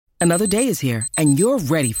Another day is here, and you're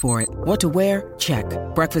ready for it. What to wear? Check.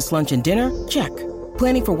 Breakfast, lunch, and dinner? Check.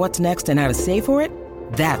 Planning for what's next and how to save for it?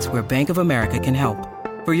 That's where Bank of America can help.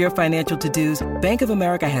 For your financial to-dos, Bank of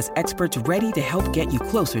America has experts ready to help get you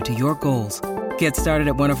closer to your goals. Get started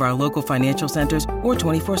at one of our local financial centers or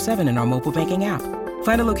 24/7 in our mobile banking app.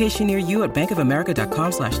 Find a location near you at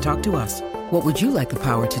bankofamerica.com/talktous. What would you like the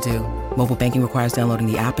power to do? Mobile banking requires downloading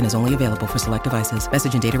the app and is only available for select devices.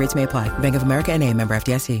 Message and data rates may apply. Bank of America N.A., member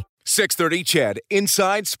FDIC. 630 CHED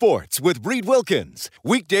Inside Sports with Reed Wilkins.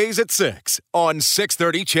 Weekdays at 6 on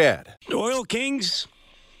 630 CHED. Oil Kings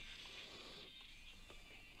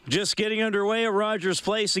just getting underway at Rogers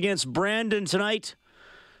Place against Brandon tonight.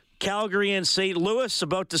 Calgary and St. Louis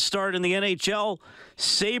about to start in the NHL.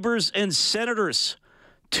 Sabres and Senators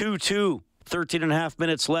 2-2. 13 and a half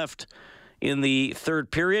minutes left in the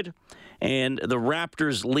third period. And the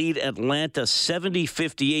Raptors lead Atlanta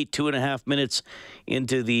 70-58, 2.5 minutes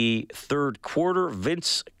into the third quarter.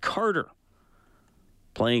 Vince Carter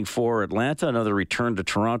playing for Atlanta. Another return to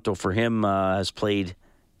Toronto for him. Has played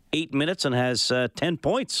 8 minutes and has 10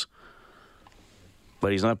 points.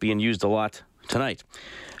 But he's not being used a lot tonight.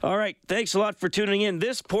 All right, thanks a lot for tuning in.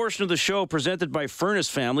 This portion of the show presented by Furnace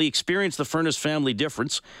Family. Experience the Furnace Family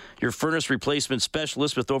difference. Your furnace replacement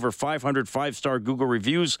specialist with over 500 five-star Google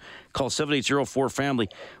reviews. Call 780-4FAMILY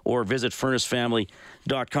or visit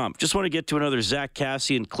furnacefamily.com. Just want to get to another Zach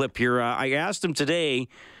Kassian clip here. I asked him today,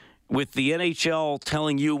 with the NHL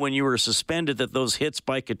telling you when you were suspended that those hits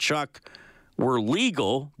by Tkachuk were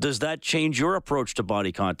legal, does that change your approach to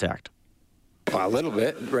body contact? A little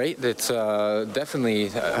bit, right? It's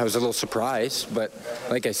definitely, I was a little surprised, but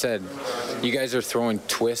like I said, you guys are throwing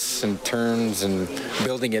twists and turns and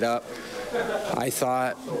building it up. I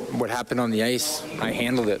thought what happened on the ice, I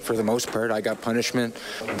handled it for the most part. I got punishment.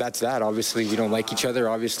 That's that. Obviously, we don't like each other.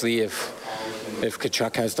 Obviously, if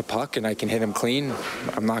Tkachuk has the puck and I can hit him clean,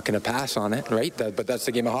 I'm not going to pass on it, right? But that's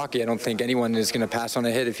the game of hockey. I don't think anyone is going to pass on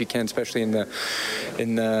a hit if you can, especially in the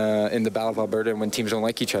Battle of Alberta and when teams don't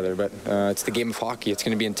like each other. But it's the game of hockey. It's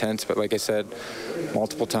going to be intense. But like I said,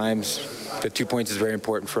 multiple times, the 2 points is very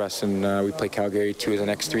important for us, and we play Calgary 2 of the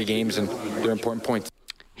next 3 games, and they're important points.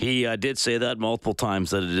 He did say that multiple times,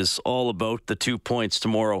 that it is all about the 2 points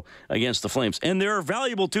tomorrow against the Flames. And there are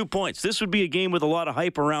valuable 2 points. This would be a game with a lot of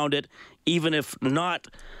hype around it, even if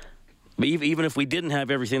we didn't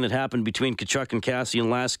have everything that happened between Tkachuk and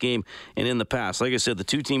Kassian last game and in the past. Like I said, the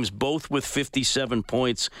two teams both with 57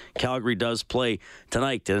 points. Calgary does play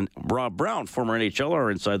tonight. And Rob Brown, former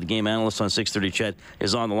NHLer, Inside the Game analyst on 630 CHED,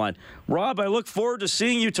 is on the line. Rob, I look forward to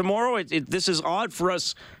seeing you tomorrow. This is odd for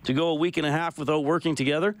us to go a week and a half without working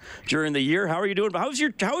together during the year. How are you doing? How was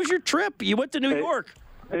your trip? You went to New York.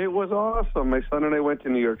 It was awesome. My son and I went to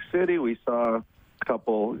New York City. We saw a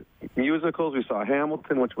couple musicals. We saw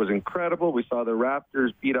Hamilton, which was incredible. We saw the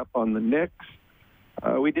Raptors beat up on the Knicks.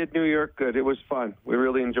 We did New York good. It was fun. We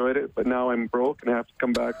really enjoyed it, but now I'm broke and have to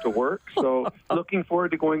come back to work. So looking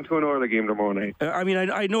forward to going to an Oilers game tomorrow night. I mean,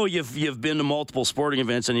 I know you've been to multiple sporting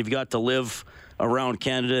events and you've got to live around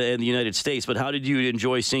Canada and the United States, but how did you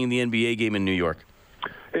enjoy seeing the NBA game in New York?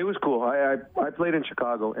 It was cool. I played in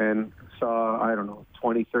Chicago and saw,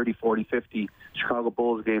 20, 30, 40, 50 Chicago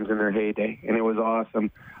Bulls games in their heyday, and it was awesome.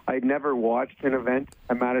 I'd never watched an event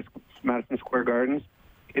at Madison Square Gardens.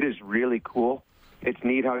 It is really cool. It's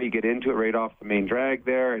neat how you get into it right off the main drag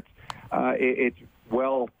there. It's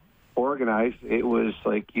well organized. It was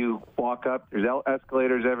like you walk up, there's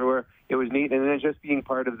escalators everywhere. It was neat, and then just being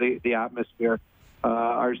part of the atmosphere.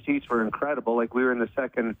 Our seats were incredible. Like, we were in the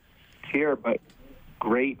second tier, but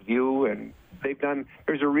great view, and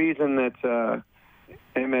there's a reason that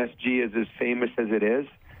MSG is as famous as it is,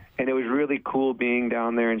 and it was really cool being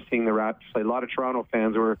down there and seeing the Raptors play. A lot of Toronto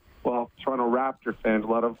fans Toronto Raptor fans, a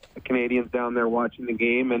lot of Canadians down there watching the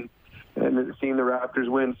game and seeing the Raptors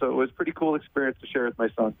win, so it was a pretty cool experience to share with my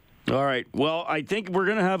son. All right. Well, I think we're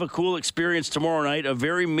going to have a cool experience tomorrow night, a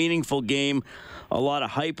very meaningful game, a lot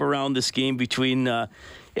of hype around this game between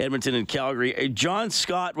Edmonton and Calgary. John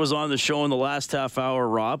Scott was on the show in the last half hour,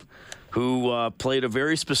 Rob, who played a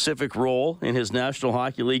very specific role in his National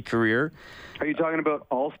Hockey League career. Are you talking about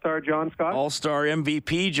All-Star John Scott? All-Star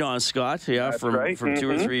MVP John Scott, yeah, from 2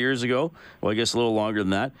 or 3 years ago. Well, I guess a little longer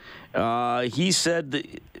than that. He said that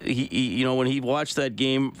he when he watched that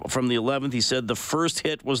game from the 11th, he said the first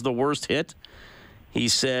hit was the worst hit. He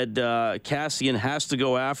said Kassian has to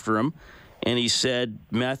go after him, and he said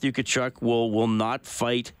Matthew Tkachuk will not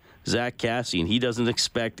fight Zach Kassian. He doesn't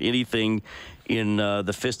expect anything in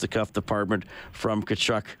the fisticuff department from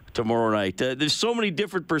Tkachuk tomorrow night. There's so many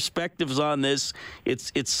different perspectives on this.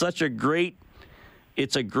 It's such a great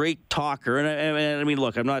it's a great talker. And I mean,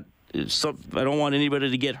 look, I don't want anybody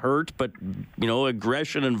to get hurt, but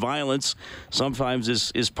aggression and violence sometimes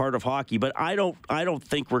is part of hockey. But I don't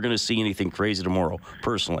think we're going to see anything crazy tomorrow,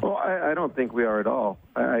 personally. Well, I don't think we are at all.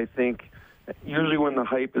 I think usually when the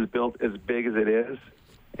hype is built as big as it is,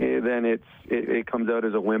 then it comes out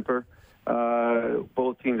as a whimper.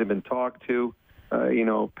 Both teams have been talked to.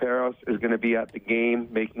 Parros is going to be at the game,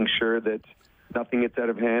 making sure that nothing gets out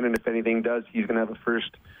of hand, and if anything does, he's going to have a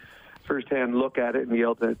first-hand look at it and be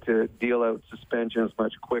able to deal out suspensions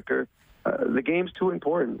much quicker. The game's too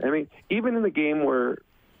important. I mean, even in the game where,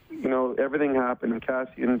 everything happened and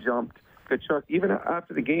Kassian jumped Tkachuk, even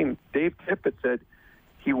after the game, Dave Tippett said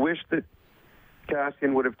he wished that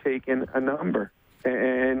Kassian would have taken a number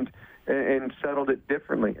and settled it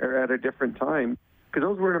differently or at a different time, because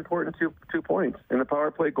those were important 2 points. And the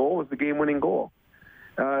power play goal was the game-winning goal.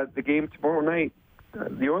 The game tomorrow night,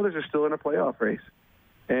 the Oilers are still in a playoff race,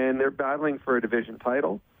 and they're battling for a division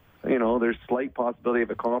title. There's slight possibility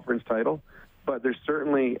of a conference title, but they're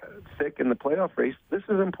certainly thick in the playoff race. This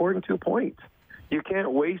is important 2 points. You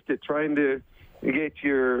can't waste it trying to get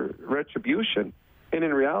your retribution. And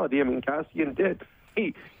in reality, I mean, Kassian did.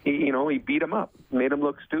 He beat him up, made him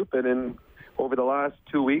look stupid, and over the last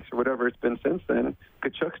 2 weeks or whatever it's been since then,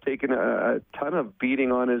 Tkachuk's taken a ton of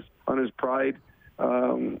beating on his pride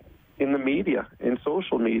in the media, in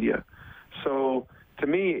social media. So to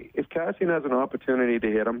me, if Kassian has an opportunity to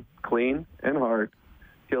hit him clean and hard,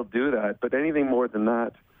 he'll do that. But anything more than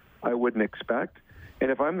that, I wouldn't expect. And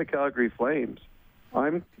if I'm the Calgary Flames,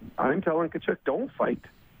 I'm telling Tkachuk, don't fight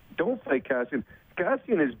Kassian.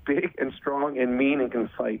 Kassian is big and strong and mean and can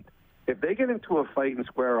fight. If they get into a fight and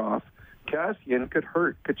square off, Kassian could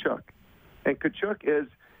hurt Tkachuk. And Tkachuk is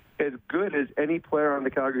as good as any player on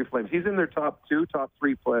the Calgary Flames. He's in their top 2, top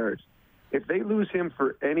 3 players. If they lose him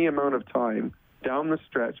for any amount of time down the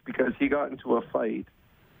stretch because he got into a fight,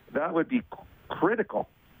 that would be critical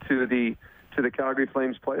to the Calgary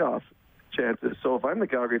Flames playoff chances. So if I'm the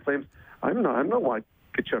Calgary Flames, I'm not want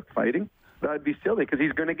Tkachuk fighting. That'd be silly because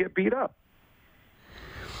he's going to get beat up.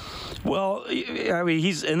 Well, I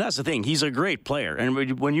mean, and that's the thing. He's a great player.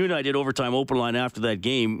 And when you and I did Overtime Open Line after that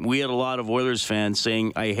game, we had a lot of Oilers fans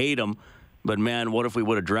saying, I hate him, but man, what if we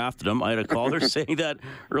would have drafted him? I had a caller saying that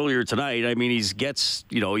earlier tonight. I mean, he's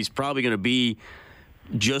probably going to be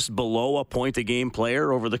just below a point-a-game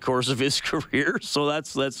player over the course of his career. So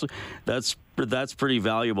that's pretty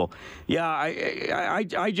valuable. Yeah,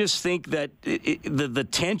 I just think that the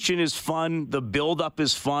tension is fun, the build-up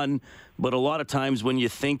is fun, but a lot of times when you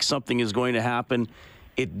think something is going to happen,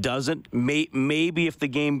 it doesn't. Maybe if the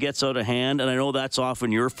game gets out of hand, and I know that's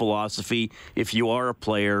often your philosophy, if you are a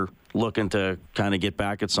player looking to kind of get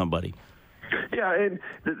back at somebody. Yeah, and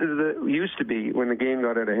the used to be when the game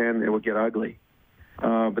got out of hand, it would get ugly.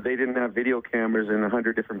 But they didn't have video cameras in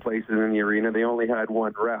 100 different places in the arena. They only had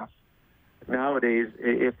one ref. Nowadays,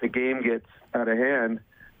 if the game gets out of hand,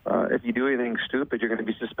 if you do anything stupid, you're going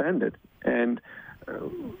to be suspended. And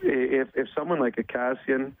if someone like a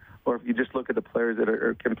Kassian, or if you just look at the players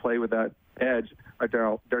that can play with that edge, a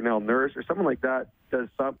Darnell Nurse, or someone like that does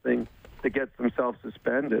something that gets themselves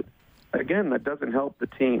suspended, again, that doesn't help the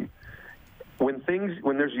team. When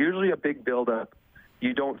there's usually a big buildup,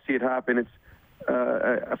 you don't see it happen. It's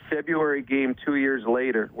a February game 2 years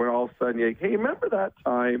later where all of a sudden you're like, hey, remember that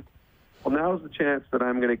time? Well, now's the chance that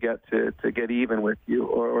I'm going to get to get even with you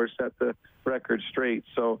or set the record straight.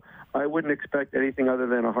 So I wouldn't expect anything other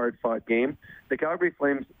than a hard-fought game. The Calgary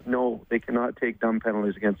Flames know they cannot take dumb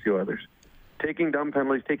penalties against the Oilers. Taking dumb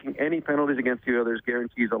penalties, taking any penalties against the Oilers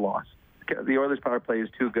guarantees a loss. The Oilers' power play is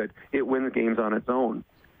too good. It wins games on its own.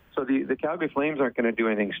 So the Calgary Flames aren't going to do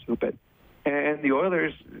anything stupid. And the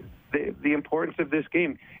Oilers, the importance of this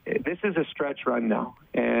game, this is a stretch run now.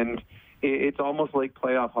 And it's almost like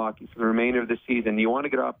playoff hockey for the remainder of the season. You want to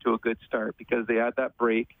get off to a good start because they had that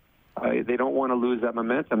break. They don't want to lose that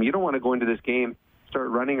momentum. You don't want to go into this game, start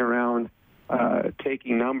running around,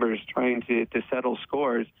 taking numbers, trying to settle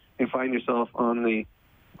scores, and find yourself on the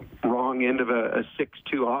wrong end of a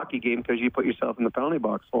 6-2 hockey game because you put yourself in the penalty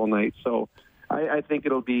box all night. So I think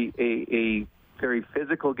it'll be a very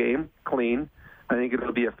physical game, clean. I think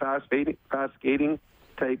it'll be a fast skating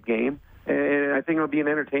type game. And I think it'll be an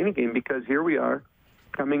entertaining game because here we are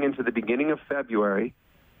coming into the beginning of February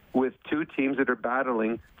with two teams that are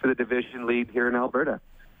battling for the division lead here in Alberta.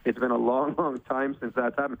 It's been a long, long time since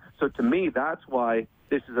that's happened. So to me, that's why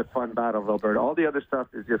this is a fun battle of Alberta. All the other stuff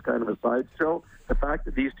is just kind of a sideshow. The fact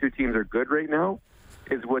that these two teams are good right now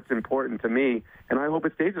is what's important to me, and I hope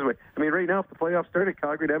it stays this way. I mean, right now, if the playoffs started,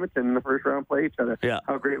 Calgary and Edmonton in the first round play each other. Yeah.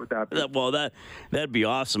 How great would that be? Well, that'd be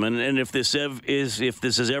awesome. And if this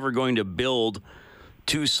is ever going to build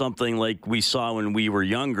to something like we saw when we were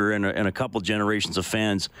younger, and a couple generations of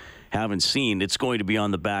fans haven't seen, it's going to be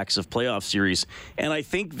on the backs of playoff series. And I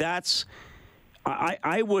think that's.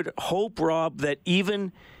 I would hope, Rob, that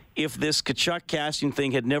even if this Tkachuk-Kassian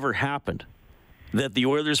thing had never happened, that the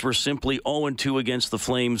Oilers were simply 0-2 against the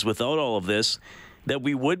Flames without all of this, that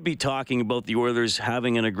we would be talking about the Oilers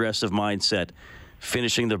having an aggressive mindset,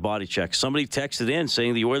 finishing their body check. Somebody texted in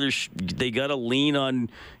saying the Oilers, they got to lean on,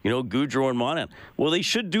 Gaudreau and Monahan. Well, they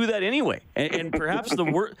should do that anyway. And perhaps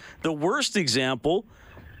the worst example,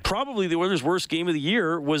 probably the Oilers' worst game of the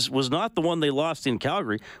year, was not the one they lost in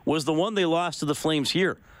Calgary, was the one they lost to the Flames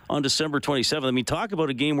here on December 27th. I mean, talk about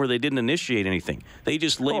a game where they didn't initiate anything. They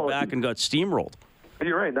just laid back and got steamrolled.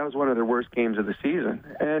 You're right. That was one of their worst games of the season.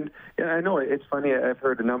 And I know it's funny. I've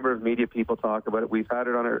heard a number of media people talk about it. We've had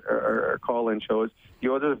it on our call-in shows. The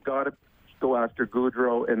Oilers have got to go after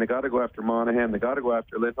Gaudreau, and they got to go after Monahan. They got to go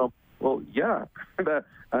after Lindholm. Well, yeah, that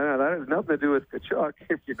has nothing to do with Tkachuk.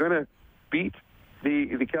 If you're going to beat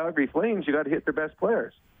the Calgary Flames, you got to hit their best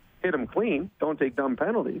players. Hit them clean. Don't take dumb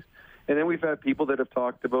penalties. And then we've had people that have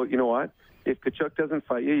talked about, you know what, if Tkachuk doesn't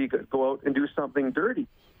fight you, you go out and do something dirty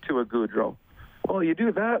to a Gaudreau. Well, you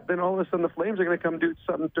do that, then all of a sudden the Flames are going to come do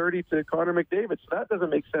something dirty to Connor McDavid. So that doesn't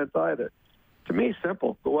make sense either. To me,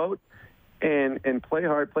 simple. Go out and play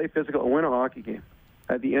hard, play physical, and win a hockey game.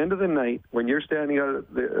 At the end of the night, when you're standing out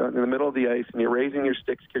in the middle of the ice and you're raising your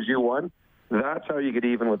sticks because you won, that's how you get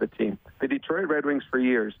even with a team. The Detroit Red Wings for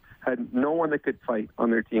years had no one that could fight on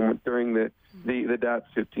their team during the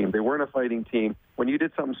Datsuk team. They weren't a fighting team. When you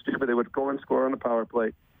did something stupid, they would go and score on the power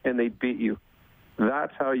play, and they'd beat you.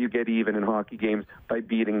 That's how you get even in hockey games, by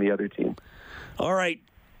beating the other team. All right.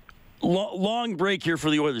 Long break here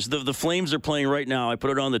for the Oilers. The Flames are playing right now. I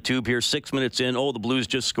put it on the tube here. 6 minutes in. Oh, the Blues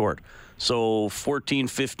just scored. So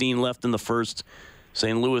 14-15 left in the first.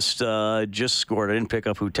 St. Louis just scored. I didn't pick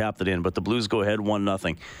up who tapped it in, but the Blues go ahead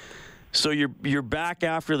 1-0. So you're back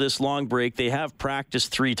after this long break. They have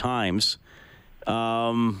practiced 3 times.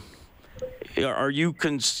 Are you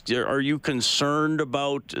concerned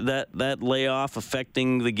about that layoff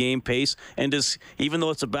affecting the game pace? And even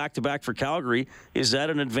though it's a back-to-back for Calgary, is that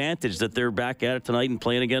an advantage that they're back at it tonight and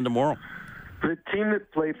playing again tomorrow? The team that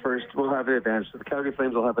played first will have the advantage. So the Calgary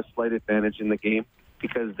Flames will have a slight advantage in the game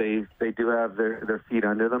because they do have their feet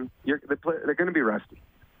under them. They're going to be rusty.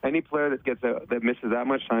 Any player that misses that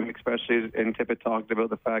much time, especially, and Tippett talked about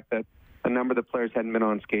the fact that a number of the players hadn't been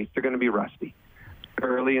on skates, they're going to be rusty.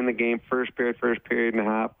 Early in the game, first period and a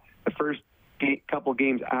half. The first couple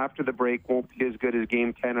games after the break won't be as good as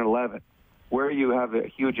game 10 and 11. Where you have a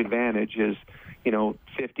huge advantage is,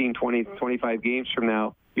 15, 20, 25 games from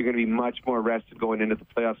now, you're going to be much more rested going into the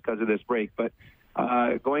playoffs because of this break. But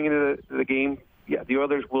going into the game, yeah, the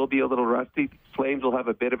Oilers will be a little rusty. Flames will have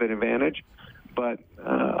a bit of an advantage, but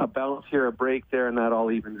a bounce here, a break there, and that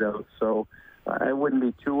all evens out. So I wouldn't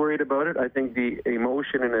be too worried about it. I think the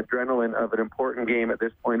emotion and adrenaline of an important game at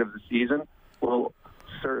this point of the season will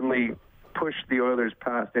certainly push the Oilers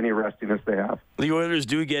past any rustiness they have. The Oilers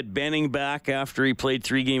do get Benning back after he played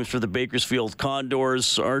 3 games for the Bakersfield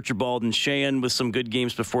Condors. Archibald and Sheahan with some good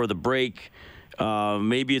games before the break.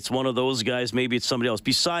 Maybe it's one of those guys. Maybe it's somebody else.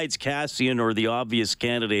 Besides Kassian or the obvious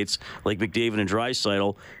candidates like McDavid and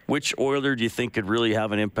Draisaitl, which Oiler do you think could really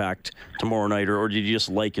have an impact tomorrow night, or do you just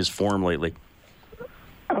like his form lately?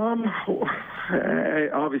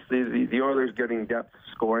 Obviously, the Oilers getting depth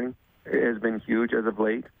scoring has been huge as of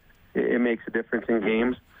late. It makes a difference in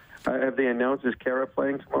games. Have they announced is Kara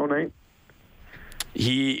playing tomorrow night?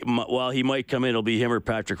 He might come in. It'll be him or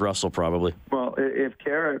Patrick Russell probably. Well, if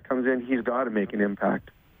Kara comes in, he's got to make an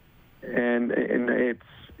impact. And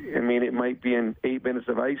it might be in 8 minutes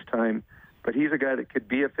of ice time, but he's a guy that could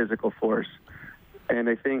be a physical force. And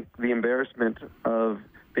I think the embarrassment of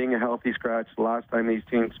being a healthy scratch the last time these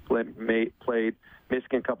teams played,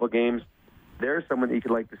 missing a couple games, there's someone that you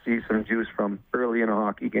could like to see some juice from early in a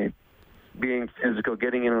hockey game. Being physical,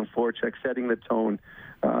 getting in on forecheck, setting the tone,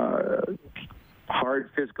 hard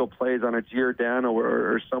physical plays on a Giordano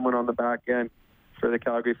or someone on the back end for the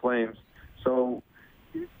Calgary Flames. So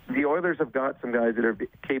the Oilers have got some guys that are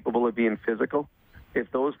capable of being physical.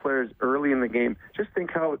 If those players early in the game, just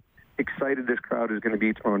think how excited this crowd is going to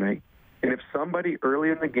be tomorrow night. And if somebody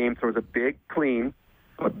early in the game throws a big clean,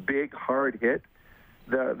 a big hard hit,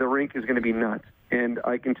 the rink is going to be nuts. And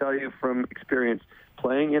I can tell you from experience,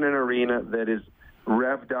 playing in an arena that is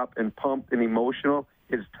revved up and pumped and emotional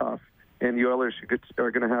is tough. and the Oilers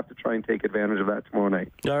are going to have to try and take advantage of that tomorrow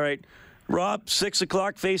night. All right. Rob, 6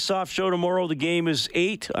 o'clock face-off show tomorrow. The game is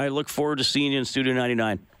 8. I look forward to seeing you in Studio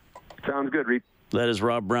 99. Sounds good, Reed. That is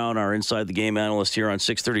Rob Brown, our Inside the Game analyst here on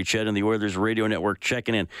 630 CHED and the Oilers Radio Network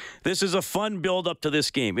checking in. This is a fun build-up to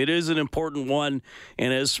this game. It is an important one,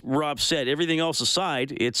 and as Rob said, everything else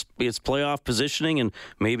aside, it's playoff positioning and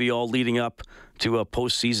maybe all leading up to a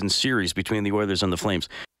postseason series between the Oilers and the Flames.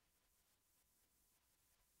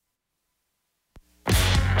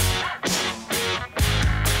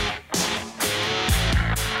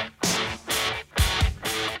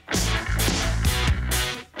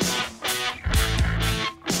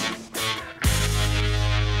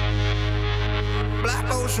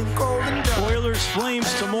 Oilers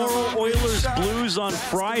Flames tomorrow, Oilers Blues on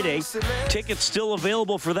Friday. Tickets still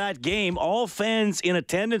available for that game. All fans in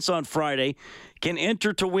attendance on Friday can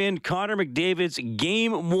enter to win Connor McDavid's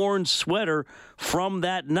game-worn sweater from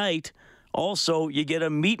that night. Also, you get a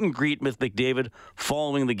meet and greet with McDavid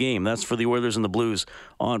following the game. That's for the Oilers and the Blues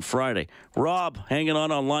on Friday. Rob, hanging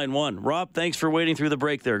on line one. Rob, thanks for waiting through the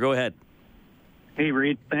break there. Go ahead. Hey,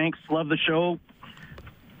 Reed. Thanks. Love the show.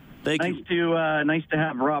 Thank you. Nice to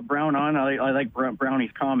have Rob Brown on. I like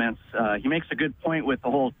Brownie's comments. He makes a good point with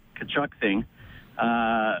the whole Tkachuk thing.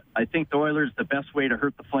 I think the Oilers, the best way to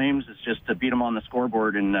hurt the Flames is just to beat them on the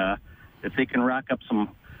scoreboard, and if they can rack up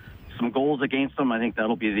some goals against them, I think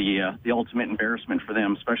that'll be the ultimate embarrassment for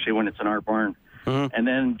them, especially when it's in our barn. Mm-hmm. And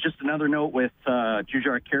then just another note with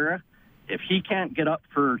Jujhar Khaira, if he can't get up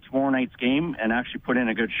for tomorrow night's game and actually put in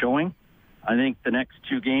a good showing, I think the next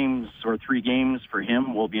 2 games or 3 games for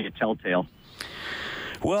him will be a telltale.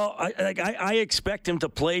 Well, I expect him to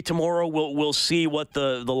play tomorrow. We'll see what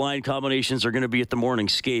the line combinations are going to be at the morning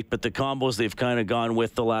skate, but the combos they've kind of gone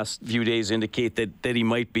with the last few days indicate that he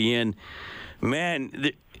might be in. Man,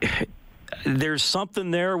 there's something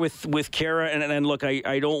there with Khaira, and look,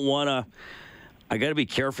 I don't want to. I got to be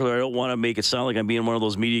careful. I don't want to make it sound like I'm being one of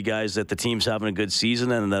those media guys that the team's having a good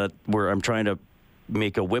season and that where I'm trying to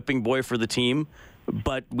make a whipping boy for the team,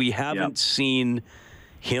 but we haven't seen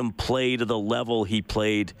him play to the level he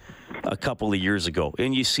played a couple of years ago.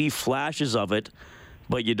 And you see flashes of it,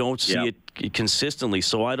 but you don't see it consistently.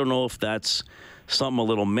 So I don't know if that's something a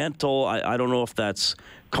little mental. I don't know if that's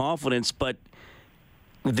confidence, but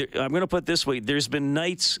I'm going to put it this way. There's been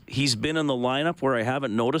nights he's been in the lineup where I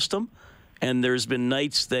haven't noticed him, and there's been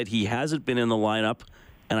nights that he hasn't been in the lineup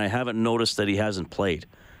and I haven't noticed that he hasn't played.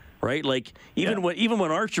 Right? Like, even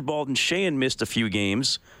when Archibald and Sheahan missed a few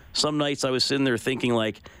games, some nights I was sitting there thinking,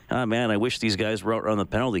 like, man, I wish these guys were out on the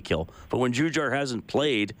penalty kill. But when Jujhar hasn't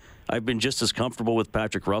played, I've been just as comfortable with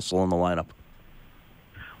Patrick Russell in the lineup.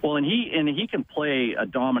 Well, and he can play a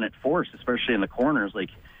dominant force, especially in the corners.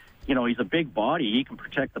 Like, he's a big body. He can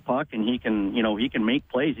protect the puck, and he can make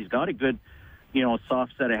plays. He's got a good,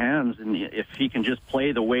 soft set of hands. And if he can just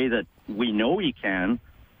play the way that we know he can,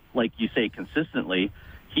 like you say, consistently,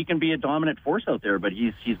 he can be a dominant force out there, but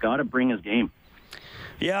he's got to bring his game.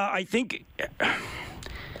 Yeah, I think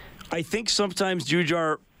sometimes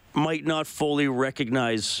Jujhar might not fully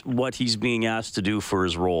recognize what he's being asked to do for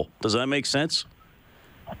his role. Does that make sense?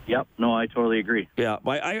 Yep. No, I totally agree. Yeah,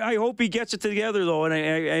 I hope he gets it together, though, and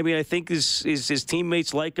I mean, I think his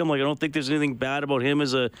teammates like him. Like, I don't think there's anything bad about him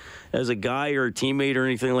as a guy or a teammate or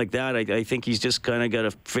anything like that. I think he's just kind of got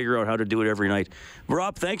to figure out how to do it every night.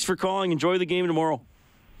 Rob, thanks for calling. Enjoy the game tomorrow.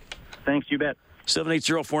 Thanks, you bet.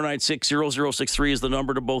 780-496-0063 is the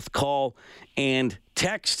number to both call and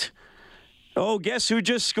text. Oh, guess who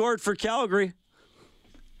just scored for Calgary?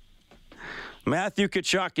 Matthew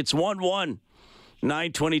Tkachuk. It's 1-1.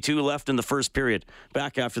 9:22 left in the first period.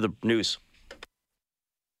 Back after the news.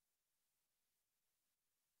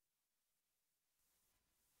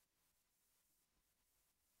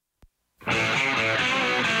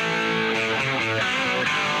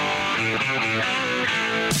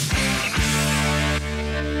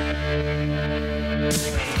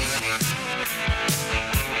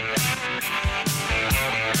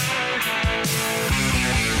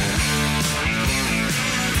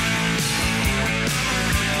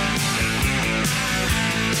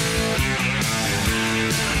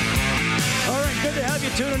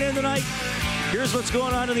 Tuning in tonight. Here's what's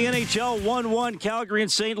going on in the NHL. 1-1 Calgary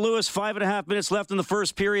and St. Louis. 5.5 minutes left in the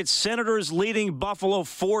first period. Senators leading Buffalo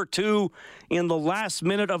 4-2 in the last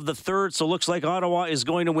minute of the third. So looks like Ottawa is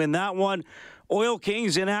going to win that one. Oil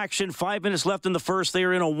Kings in action. 5 minutes left in the first. They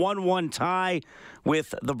are in a 1-1 tie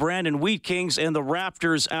with the Brandon Wheat Kings, and the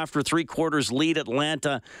Raptors, after 3 quarters, lead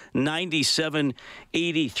Atlanta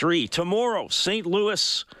 97-83. Tomorrow, St.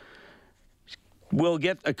 Louis will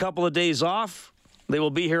get a couple of days off. They will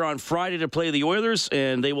be here on Friday to play the Oilers,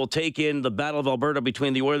 and they will take in the Battle of Alberta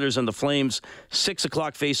between the Oilers and the Flames. 6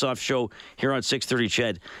 o'clock face-off show here on 6:30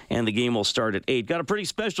 CHED, and the game will start at 8. Got a pretty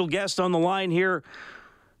special guest on the line here.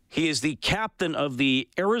 He is the captain of the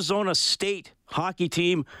Arizona State hockey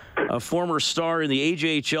team, a former star in the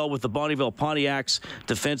AJHL with the Bonnyville Pontiacs,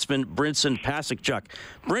 defenseman Brinson Pasicchuk.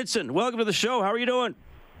 Brinson, welcome to the show. How are you doing?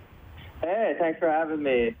 Hey, thanks for having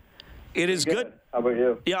me. It is good. How about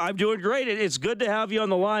you? Yeah, I'm doing great. It's good to have you on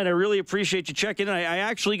the line. I really appreciate you checking in. I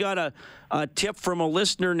actually got a tip from a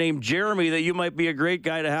listener named Jeremy that you might be a great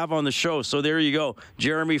guy to have on the show. So there you go.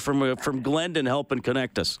 Jeremy from Glendon helping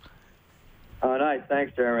connect us. Oh, nice.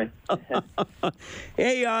 Thanks, Jeremy.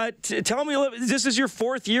 Hey, tell me, this is your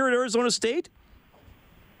 4th year at Arizona State?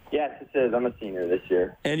 Yes, it is. I'm a senior this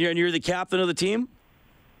year. And you're the captain of the team?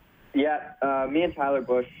 Yeah, me and Tyler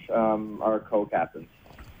Bush are co-captains.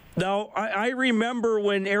 Now, I remember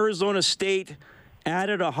when Arizona State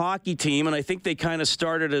added a hockey team, and I think they kind of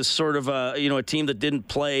started as sort of a team that didn't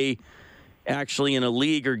play actually in a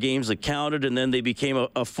league or games that counted, and then they became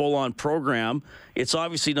a full-on program. It's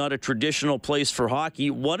obviously not a traditional place for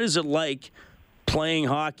hockey. What is it like playing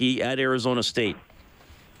hockey at Arizona State?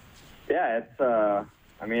 Yeah,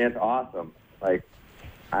 it's awesome. Like,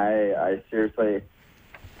 I seriously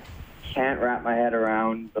can't wrap my head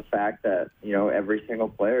around the fact that, every single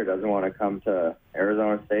player doesn't want to come to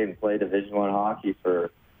Arizona State and play Division I hockey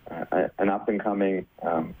for an up-and-coming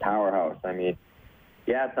powerhouse. I mean,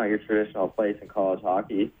 yeah, it's not your traditional place in college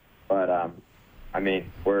hockey, but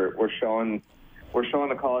we're showing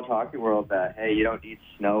the college hockey world that, hey, you don't need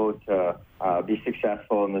snow to be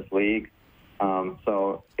successful in this league.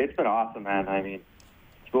 So it's been awesome, man. I mean,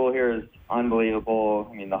 school here is unbelievable.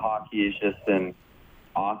 I mean, the hockey has just been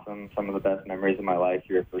awesome. Some of the best memories of my life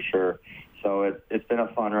here for sure. So it's been a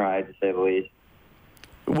fun ride, to say the least.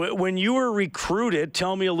 When you were recruited,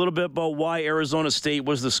 tell me a little bit about why Arizona State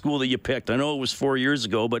was the school that you picked. I know it was 4 years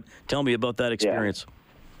ago, but tell me about that experience.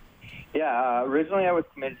 Yeah, originally I was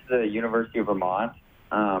committed to the University of Vermont,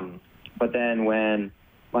 but then when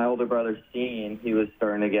my older brother Steen, he was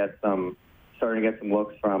starting to get some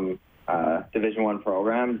looks from Division I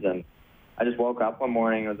programs, and I just woke up one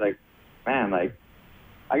morning and was like, man, like,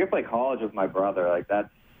 I could play college with my brother. Like,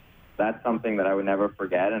 that's something that I would never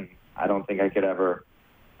forget, and I don't think I could ever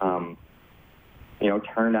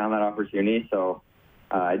turn down that opportunity. So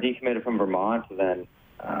I decommitted from Vermont, and then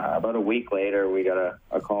about a week later, we got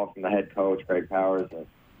a call from the head coach, Greg Powers, at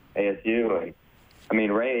ASU. And, I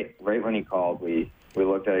mean, right when he called, we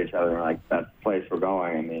looked at each other and were like, that's the place we're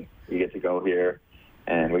going. I mean, we get to go here,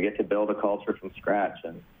 and we get to build a culture from scratch.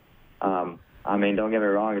 And, don't get me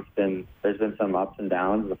wrong, there's been some ups and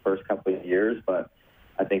downs in the first couple of years, but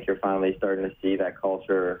I think you're finally starting to see that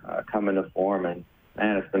culture come into form, and,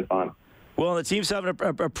 man, it's been fun. Well, the team's having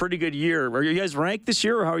a pretty good year. Are you guys ranked this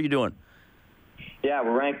year, or how are you doing? Yeah,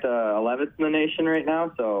 we're ranked 11th in the nation right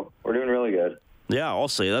now, so we're doing really good. Yeah, I'll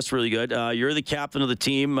say that's really good. You're the captain of the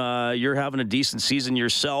team. You're having a decent season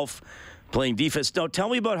yourself, playing defense. Now, tell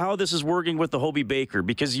me about how this is working with the Hobey Baker,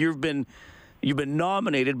 because you've been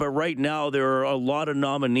nominated, but right now there are a lot of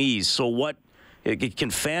nominees. So can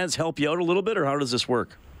fans help you out a little bit, or how does this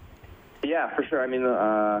work? Yeah, for sure. I mean,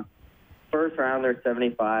 the first round there's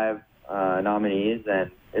 75 nominees,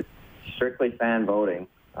 and it's strictly fan voting.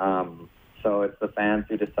 So it's the fans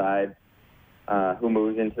who decide who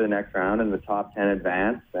moves into the next round, and the top 10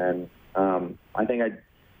 advance. And I think I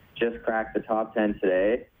just cracked the top 10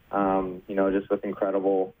 today, just with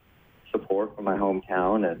incredible support from my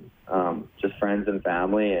hometown and just friends and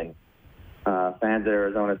family and fans at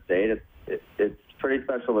Arizona State. It's pretty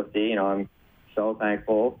special to see. I'm so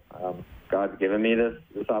thankful. God's given me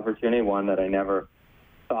this opportunity, one that I never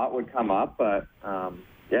thought would come up. But,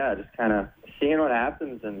 just kind of seeing what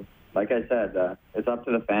happens. And like I said, it's up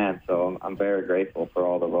to the fans. So I'm very grateful for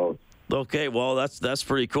all the votes. Okay, well, that's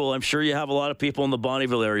pretty cool. I'm sure you have a lot of people in the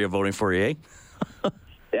Bonnyville area voting for you, eh?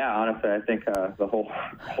 Yeah, honestly, I think the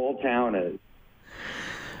whole town is.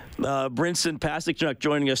 Brinson Pasicchuk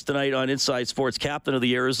joining us tonight on Inside Sports, captain of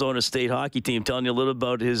the Arizona State hockey team, telling you a little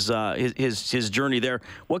about his journey there.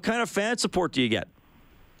 What kind of fan support do you get?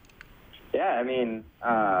 Yeah, I mean,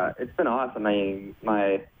 it's been awesome. I mean,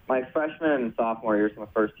 my freshman and sophomore years, my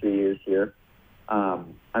first 2 years here,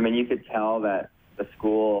 you could tell that the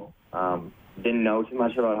school didn't know too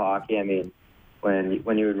much about hockey. I mean, when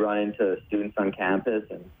you would run into students on campus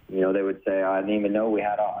and, they would say, I didn't even know we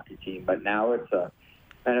had a hockey team. But now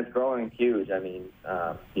it's growing huge. I mean,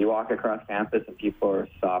 you walk across campus and people are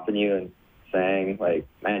stopping you and saying, like,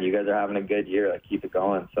 man, you guys are having a good year. Like, keep it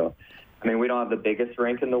going. So I mean, we don't have the biggest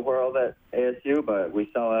rink in the world at ASU, but we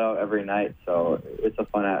sell it out every night, so it's a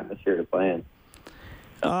fun atmosphere to play in.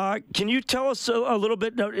 Can you tell us a little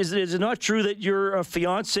bit? Now, is it not true that your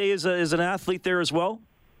fiance is an athlete there as well?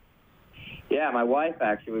 Yeah, my wife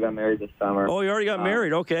actually. We got married this summer. Oh, you already got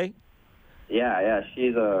married? Okay. Yeah.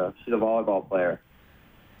 She's a volleyball player.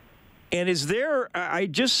 And is there? I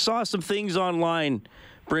just saw some things online,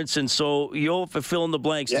 Brinson. So you'll fill in the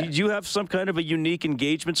blanks. Yeah. Do you have some kind of a unique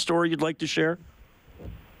engagement story you'd like to share?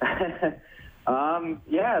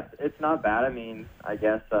 Yeah, it's not bad. I mean, I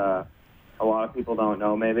guess a lot of people don't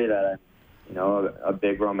know maybe that I'm, a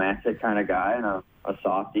big romantic kind of guy and a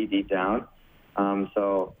softie deep down.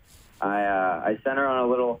 So I sent her on a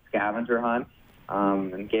little scavenger hunt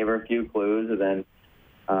and gave her a few clues, and then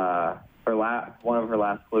one of her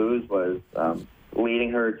last clues was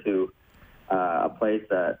leading her to a place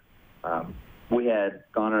that we had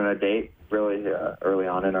gone on a date really early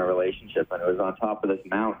on in our relationship, and it was on top of this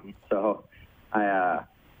mountain. So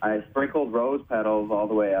I sprinkled rose petals all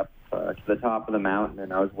the way up to the top of the mountain,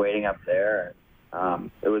 and I was waiting up there.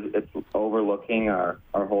 It's overlooking our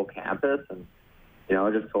whole campus, and I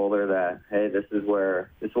just told her that, hey, this is where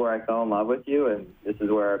I fell in love with you, and this is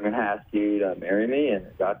where I'm going to ask you to marry me. And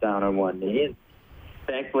I got down on one knee, and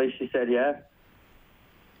thankfully she said yes.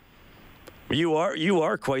 You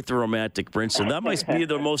are quite the romantic, Brinson. That must be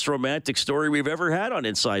the most romantic story we've ever had on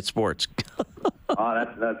Inside Sports. Oh,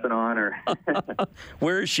 that's an honor.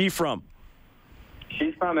 Where is she from?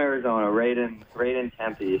 She's from Arizona, right in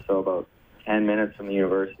Tempe, so about 10 minutes from the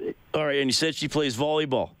university. All right, and you said she plays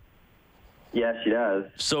volleyball. Yes, she does.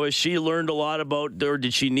 So has she learned a lot about, or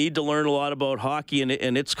did she need to learn a lot about hockey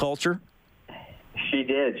and its culture? She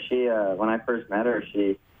did. She when I first met her,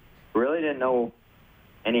 she really didn't know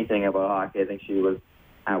anything about hockey. I think she was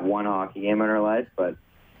at one hockey game in her life, but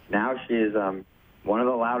now she is one of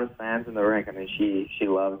the loudest fans in the rink. I mean, she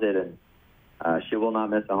loves it, and she will not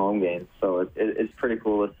miss a home game. So it's pretty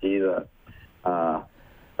cool to see the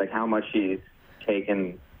how much she's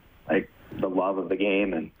taken the love of the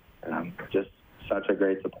game, and just such a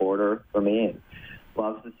great supporter for me and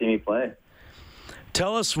loves to see me play.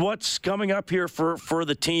 Tell us what's coming up here for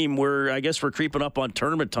the team. I guess we're creeping up on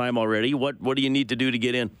tournament time already. What do you need to do to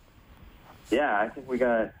get in? Yeah, I think we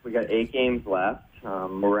got 8 games left.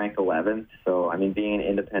 We're ranked 11th, so I mean, being an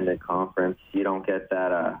independent conference, you don't get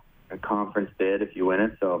that a conference bid if you win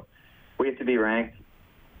it. So we have to be ranked.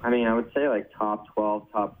 I mean, I would say top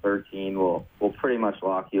 12, top 13 will pretty much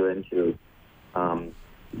lock you into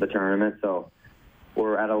the tournament. So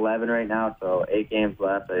we're at 11 right now, so 8 games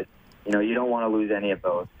left. You don't want to lose any of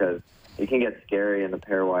those because it can get scary in the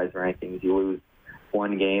pairwise rankings. You lose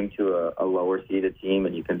one game to a lower seeded team,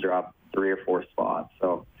 and you can drop 3 or 4 spots.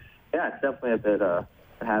 So, yeah, it's definitely a bit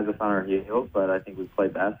it has us on our heels, but I think we play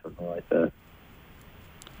best something like that.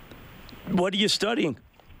 What are you studying?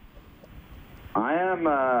 I am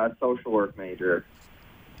a social work major.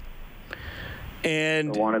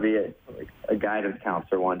 And I want to be a guidance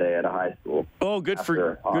counselor one day at a high school. Oh, good for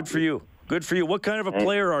you. Good for you. What kind of a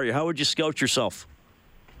player are you? How would you scout yourself?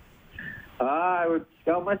 I would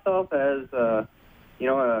scout myself as,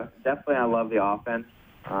 definitely I love the offense.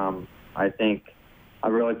 I think I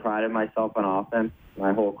really prided myself on offense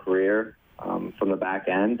my whole career from the back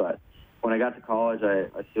end. But when I got to college, I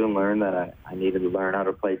soon learned that I needed to learn how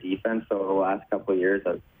to play defense. So the last couple of years,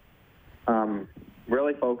 I've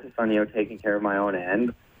really focused on, taking care of my own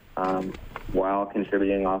end while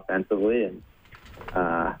contributing offensively. And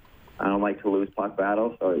I don't like to lose puck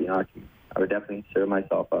battles, so I would definitely consider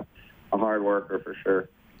myself a hard worker for sure.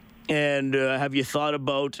 And have you thought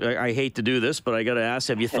about? I hate to do this, but I got to ask: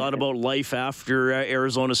 have you thought about life after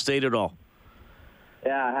Arizona State at all?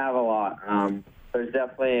 Yeah, I have a lot. There's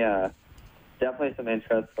definitely some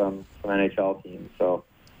interest from NHL teams. So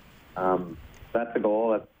that's the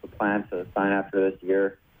goal. That's the plan, to sign after this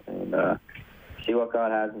year and see what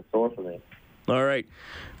God has in store for me. All right.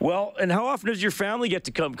 Well, and how often does your family get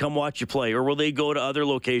to come watch you play, or will they go to other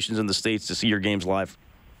locations in the States to see your games live?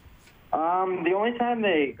 The only time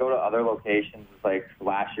they go to other locations is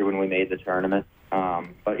last year when we made the tournament.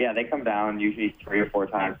 But yeah, they come down usually 3 or 4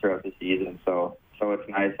 times throughout the season. So it's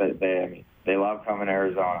nice that they love coming to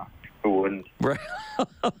Arizona. Who wouldn't? Right.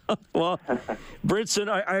 Well, Brinson,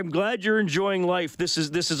 I'm glad you're enjoying life. This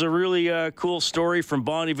is a really cool story from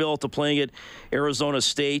Bonnyville to playing at Arizona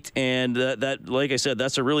State, and that, like I said,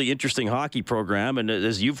 that's a really interesting hockey program. And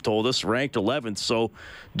as you've told us, ranked 11th, so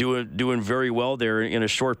doing very well there in a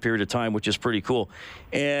short period of time, which is pretty cool.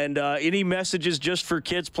 And any messages just for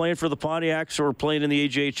kids playing for the Pontiacs or playing in the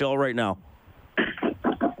AJHL right now?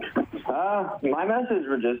 My message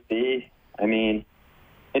would just be,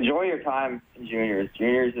 enjoy your time in juniors.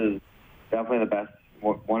 Juniors is definitely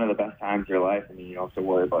one of the best times of your life. I mean, you don't have to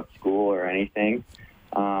worry about school or anything.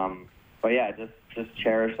 But yeah, just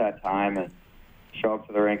cherish that time and show up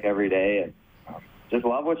to the rink every day and just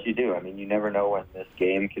love what you do. I mean, you never know when this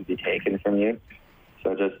game could be taken from you.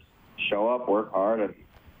 So just show up, work hard, and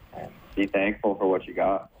be thankful for what you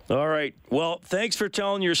got. All right. Well, thanks for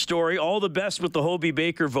telling your story. All the best with the Hobey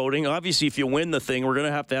Baker voting. Obviously, if you win the thing, we're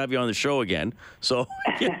going to have you on the show again. So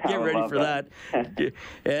get ready for that.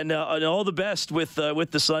 And all the best with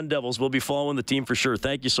the Sun Devils. We'll be following the team for sure.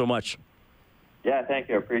 Thank you so much. Yeah, thank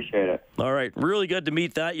you. I appreciate it. All right. Really good to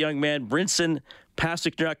meet that young man, Brinson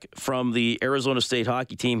Pasichnuk from the Arizona State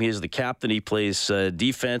hockey team. He is the captain. He plays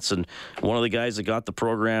defense and one of the guys that got the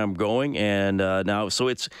program going. And now, so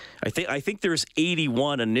I think there's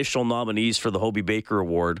 81 initial nominees for the Hobey Baker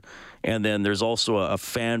Award, and then there's also a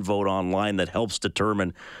fan vote online that helps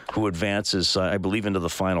determine who advances, I believe, into the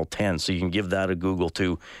final 10. So you can give that a Google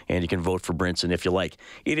too, and you can vote for Brinson if you like.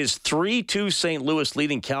 It is 3-2 St. Louis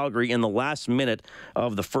leading Calgary in the last minute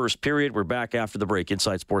of the first period. We're back after the break.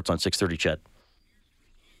 Inside Sports on 630 CHED.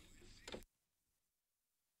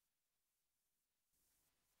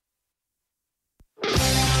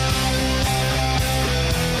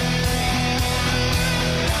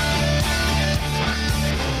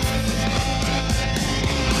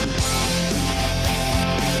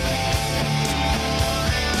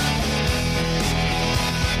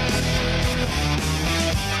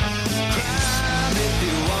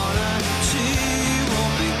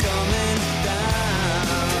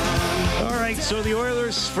 So the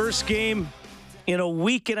Oilers' first game in a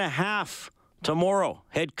week and a half tomorrow.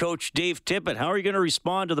 Head coach Dave Tippett, how are you going to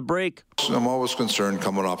respond to the break? I'm always concerned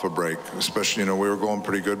coming off a break, especially, we were going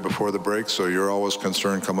pretty good before the break, so you're always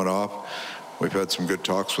concerned coming off. We've had some good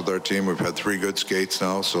talks with our team. We've had 3 good skates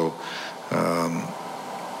now, so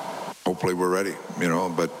hopefully we're ready,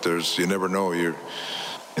 but you never know.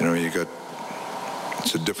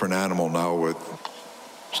 It's a different animal now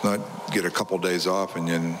it's not get a couple days off and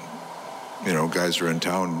then, guys are in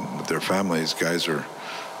town with their families. Guys are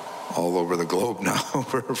all over the globe now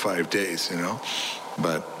for 5 days,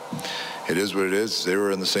 But it is what it is. They were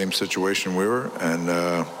in the same situation we were,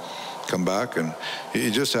 and come back. And you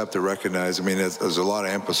just have to recognize, there's a lot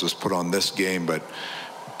of emphasis put on this game, but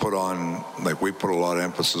we put a lot of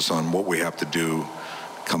emphasis on what we have to do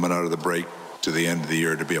coming out of the break to the end of the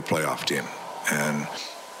year to be a playoff team. And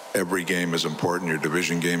every game is important. Your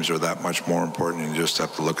division games are that much more important. You just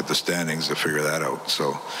have to look at the standings to figure that out.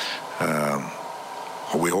 So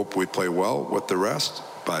we hope we play well with the rest,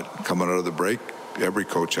 but coming out of the break, every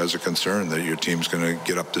coach has a concern that your team's going to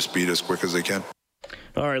get up to speed as quick as they can.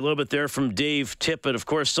 All right, a little bit there from Dave Tippett. Of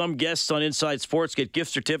course, some guests on Inside Sports get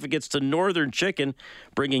gift certificates to Northern Chicken,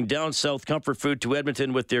 bringing down south comfort food to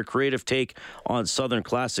Edmonton with their creative take on Southern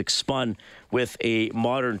classics spun with a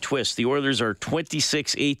modern twist. The Oilers are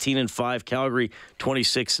 26-18-5, Calgary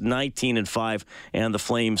 26-19-5, and the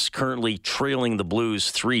Flames currently trailing the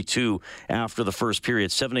Blues 3-2 after the first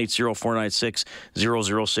period.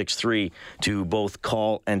 780-496-0063 to both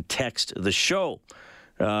call and text the show.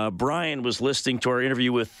 Brian was listening to our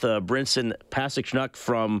interview with Brinson Pasichnuk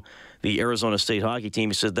from the Arizona State hockey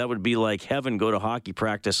team. He said that would be like heaven, go to hockey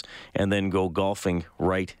practice and then go golfing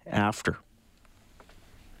right after.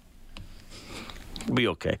 Be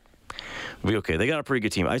okay. Be okay. They got a pretty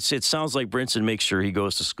good team. It sounds like Brinson makes sure he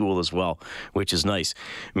goes to school as well, which is nice.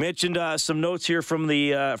 Mentioned some notes here from the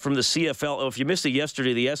CFL. Oh, if you missed it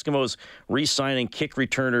yesterday, the Eskimos re-signing kick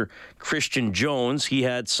returner Christian Jones. He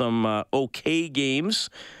had some okay games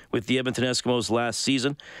with the Edmonton Eskimos last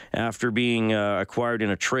season after being acquired in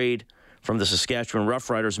a trade from the Saskatchewan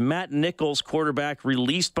Roughriders. Matt Nichols, quarterback,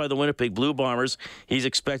 released by the Winnipeg Blue Bombers. He's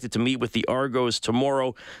expected to meet with the Argos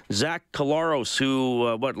tomorrow. Zach Collaros, who,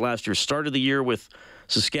 last year started the year with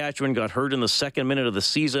Saskatchewan, got hurt in the second minute of the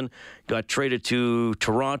season, got traded to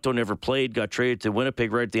Toronto, never played, got traded to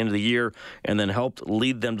Winnipeg right at the end of the year, and then helped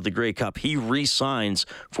lead them to the Grey Cup. He re-signs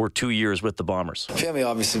for 2 years with the Bombers. Family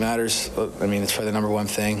obviously matters. It's probably the number one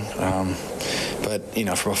thing. But,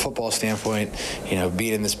 from a football standpoint,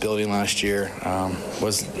 being in this building last year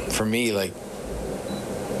was, for me, like,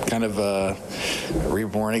 kind of a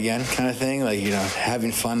reborn again kind of thing. Like,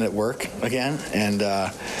 having fun at work again. And,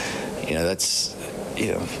 that's...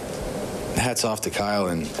 hats off to Kyle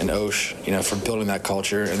and Osh, for building that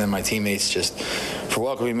culture, and then my teammates just for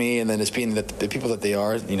welcoming me, and then just being the people that they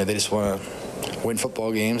are. They just want to win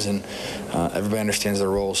football games, and everybody understands their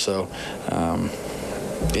role. So,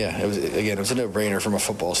 it was a no-brainer from a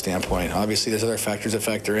football standpoint. Obviously, there's other factors that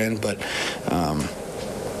factor in, but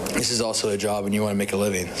this is also a job, and you want to make a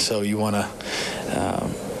living. So you want to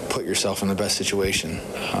put yourself in the best situation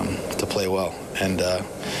to play well. And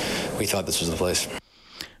we thought this was the place.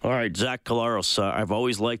 All right, Zach Collaros. I've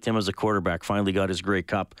always liked him as a quarterback. Finally got his Grey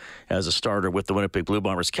Cup as a starter with the Winnipeg Blue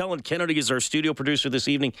Bombers. Kellen Kennedy is our studio producer this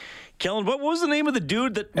evening. Kellen, what was the name of the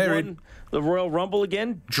dude that won the Royal Rumble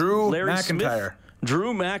again? Drew Larry McIntyre. Smith?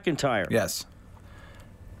 Drew McIntyre. Yes.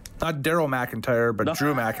 Not Daryl McIntyre, but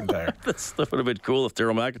Drew McIntyre. That would have been cool if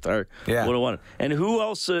Daryl McIntyre would have won it. And who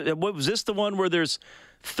else? What was this the one where there's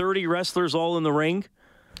 30 wrestlers all in the ring?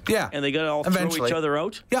 Yeah. And they got to all throw each other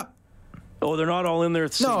out? Yep. Oh, they're not all in there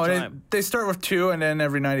at the same time? No, they start with 2, and then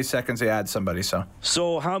every 90 seconds they add somebody. So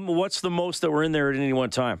what's the most that were in there at any one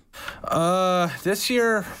time? This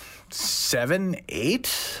year, 7,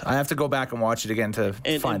 8. I have to go back and watch it again to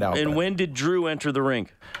find out. And when did Drew enter the ring?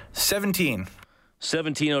 17.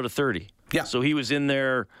 17 out of 30. Yeah. So he was in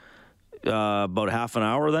there about half an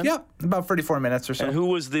hour then? Yeah, about 34 minutes or so. And who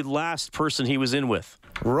was the last person he was in with?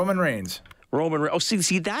 Roman Reigns. Oh,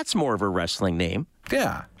 see, that's more of a wrestling name.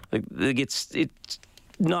 Yeah. It's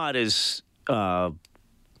not as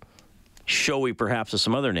showy, perhaps, as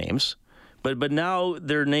some other names. But now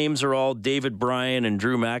their names are all David Bryan and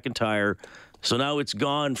Drew McIntyre. So now it's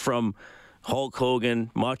gone from Hulk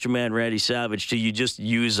Hogan, Macho Man Randy Savage to you just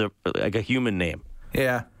use a human name.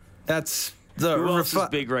 Yeah, that's the. Who else is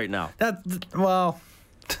big right now? Braun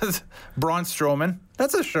Strowman.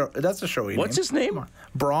 That's a show. That's a showy name. What's his name?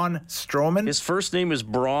 Braun Strowman. His first name is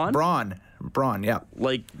Braun. Braun. Yeah.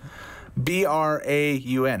 Like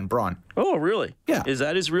Braun. Braun. Oh, really? Yeah. Is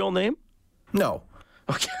that his real name? No.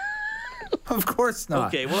 Okay. Of course not.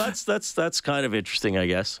 Okay, well that's kind of interesting, I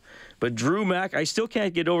guess. But Drew I still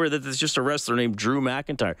can't get over that. There's just a wrestler named Drew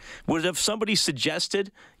McIntyre. Would have somebody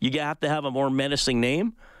suggested you have to have a more menacing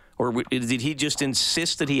name, or did he just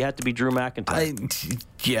insist that he had to be Drew McIntyre?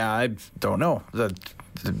 I don't know.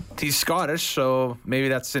 He's Scottish, so maybe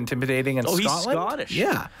that's intimidating in Scotland. Oh, he's Scottish.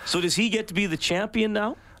 Yeah. So does he get to be the champion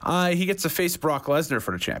now? He gets to face Brock Lesnar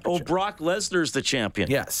for the championship. Oh, Brock Lesnar's the champion.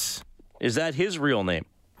 Yes. Is that his real name?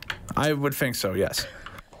 I would think so, yes.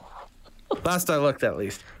 Last I looked, at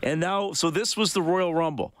least. And now, so this was the Royal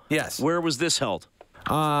Rumble. Yes. Where was this held?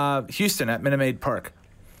 Houston at Minute Maid Park.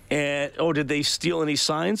 And did they steal any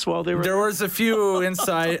signs while they were there? Was a few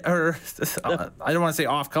inside, or I don't want to say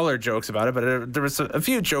off-color jokes about it, but there was a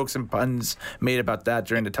few jokes and puns made about that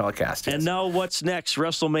during the telecast. Yes. And now what's next?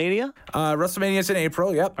 WrestleMania? WrestleMania's in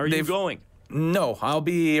April. Yep. Are you going? No, I'll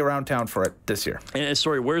be around town for it this year. And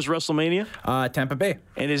sorry, where's WrestleMania? Tampa Bay.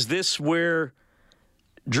 And is this where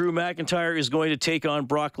Drew McIntyre is going to take on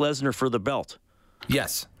Brock Lesnar for the belt?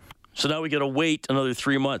 Yes. So now we got to wait another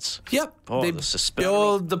 3 months. Yep. Oh, they the suspense.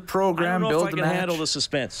 Build the program, build the match. I don't know if I can handle the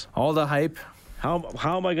suspense. All the hype.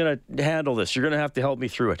 How am I going to handle this? You're going to have to help me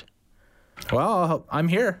through it. Well, I'm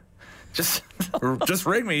here. Just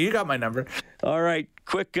ring me. You got my number. All right.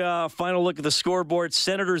 Quick final look at the scoreboard.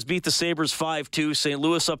 Senators beat the Sabres 5-2. St.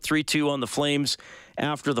 Louis up 3-2 on the Flames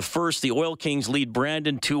after the first. The Oil Kings lead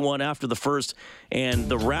Brandon 2-1 after the first. And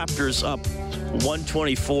the Raptors up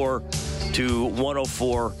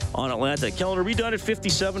 124-104 on Atlanta. Kellen, are we done at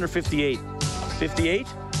 57 or 58? 58?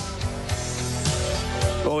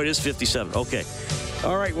 Oh, it is 57. Okay.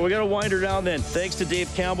 All right, well, we got to wind her down then. Thanks to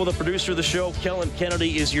Dave Campbell, the producer of the show. Kellen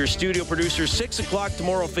Kennedy is your studio producer. 6 o'clock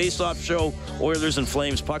tomorrow, face-off show. Oilers and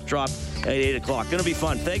Flames, puck drop at 8 o'clock. Going to be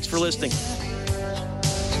fun. Thanks for listening.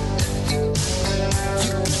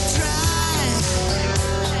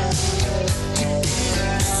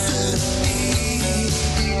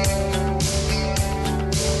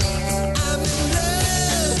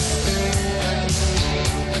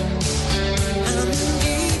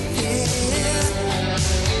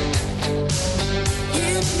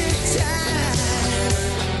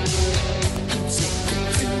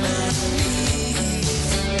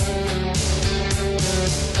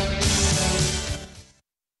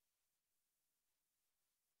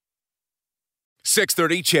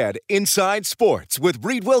 .630 CHED Inside Sports with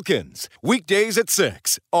Reed Wilkins. Weekdays at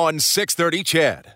 6 on 630 CHED.